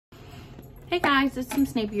Hey guys, it's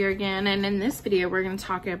Miss Nappier again, and in this video we're going to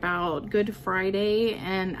talk about Good Friday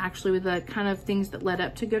and actually the kind of things that led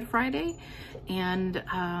up to Good Friday. And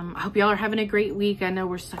I hope y'all are having a great week. I know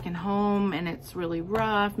we're stuck in home and it's really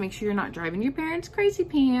rough. Make sure you're not driving your parents crazy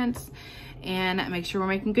pants, and make sure we're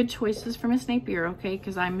making good choices for Miss Nappier, okay?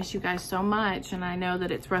 Because I miss you guys so much, and I know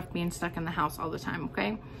that it's rough being stuck in the house all the time,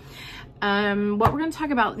 okay? What we're going to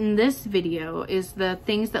talk about in this video is the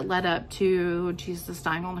things that led up to Jesus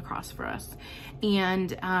dying on the cross for us.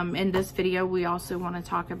 And in this video, we also want to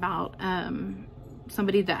talk about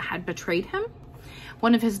somebody that had betrayed him.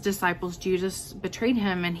 One of his disciples, Judas, betrayed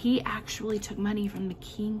him, and he actually took money from the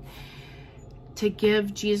king to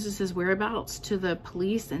give Jesus's whereabouts to the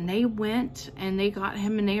police, and they went and they got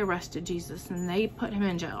him and they arrested Jesus and they put him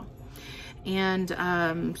in jail. And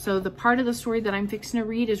so the part of the story that I'm fixing to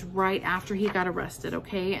read is right after he got arrested,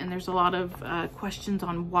 okay? And there's a lot of questions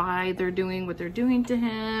on why they're doing what they're doing to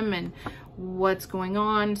him and what's going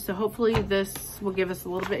on. So hopefully this will give us a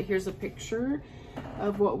little bit. Here's a picture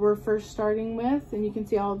of what we're first starting with, and you can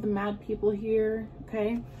see all of the mad people here,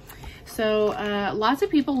 okay? So lots of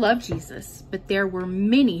people love Jesus, but there were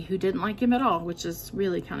many who didn't like him at all, which is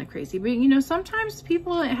really kind of crazy. But you know, sometimes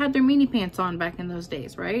people had their meanie pants on back in those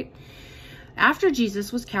days, right? After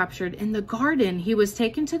Jesus was captured in the garden, he was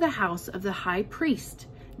taken to the house of the high priest,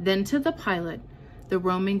 then to the Pilate, the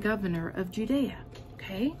Roman governor of Judea.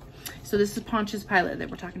 Okay, so this is Pontius Pilate that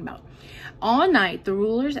we're talking about. All night, the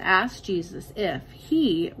rulers asked Jesus if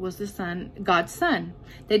he was God's son.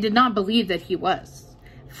 They did not believe that he was.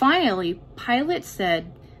 Finally, Pilate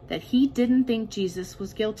said that he didn't think Jesus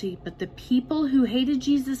was guilty, but the people who hated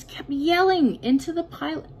Jesus kept yelling until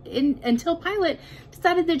Pilate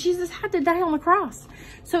decided that Jesus had to die on the cross.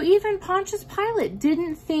 So even Pontius Pilate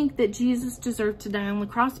didn't think that Jesus deserved to die on the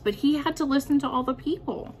cross, but he had to listen to all the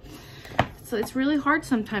people. So it's really hard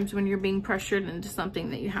sometimes when you're being pressured into something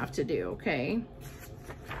that you have to do, okay?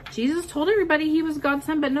 Jesus told everybody he was God's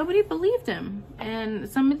son, but nobody believed him. And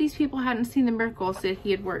some of these people hadn't seen the miracles that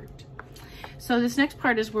he had worked. So this next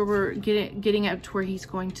part is where we're getting up to where he's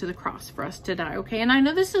going to the cross for us to die, okay? And I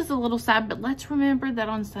know this is a little sad, but let's remember that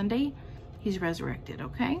on Sunday, he's resurrected,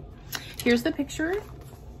 okay? Here's the picture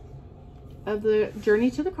of the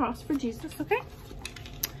journey to the cross for Jesus, okay?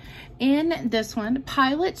 In this one,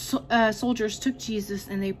 Pilate's soldiers took Jesus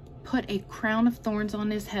and they put a crown of thorns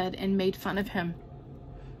on his head and made fun of him.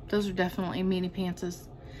 Those are definitely meanie pantses.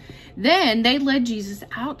 Then they led Jesus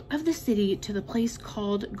out of the city to the place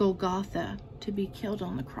called Golgotha to be killed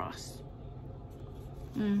on the cross.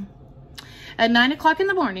 At 9 o'clock in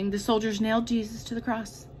the morning, the soldiers nailed Jesus to the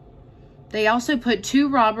cross. They also put two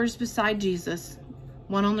robbers beside Jesus,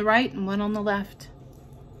 one on the right and one on the left.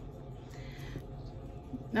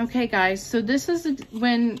 Okay, guys, so this is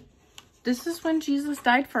when Jesus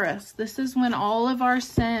died for us. This is when all of our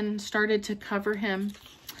sin started to cover him.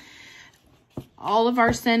 All of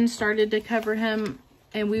our sin started to cover him,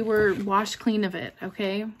 and we were washed clean of it,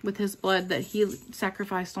 okay? With his blood that he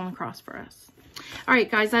sacrificed on the cross for us. All right,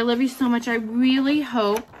 guys, I love you so much. I really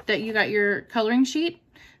hope that you got your coloring sheet.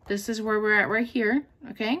 This is where we're at right here,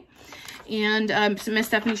 okay? And so Miss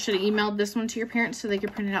Stephanie should have emailed this one to your parents so they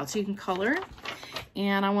could print it out so you can color.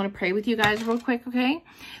 And I want to pray with you guys real quick, okay?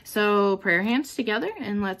 So prayer hands together,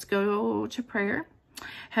 and let's go to prayer.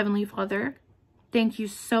 Heavenly Father, thank you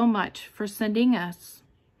so much for sending us,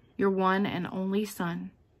 your one and only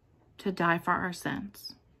Son, to die for our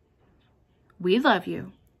sins. We love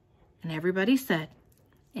you. And everybody said,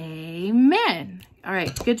 amen. All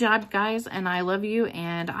right, good job, guys. And I love you,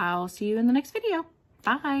 and I'll see you in the next video.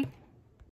 Bye.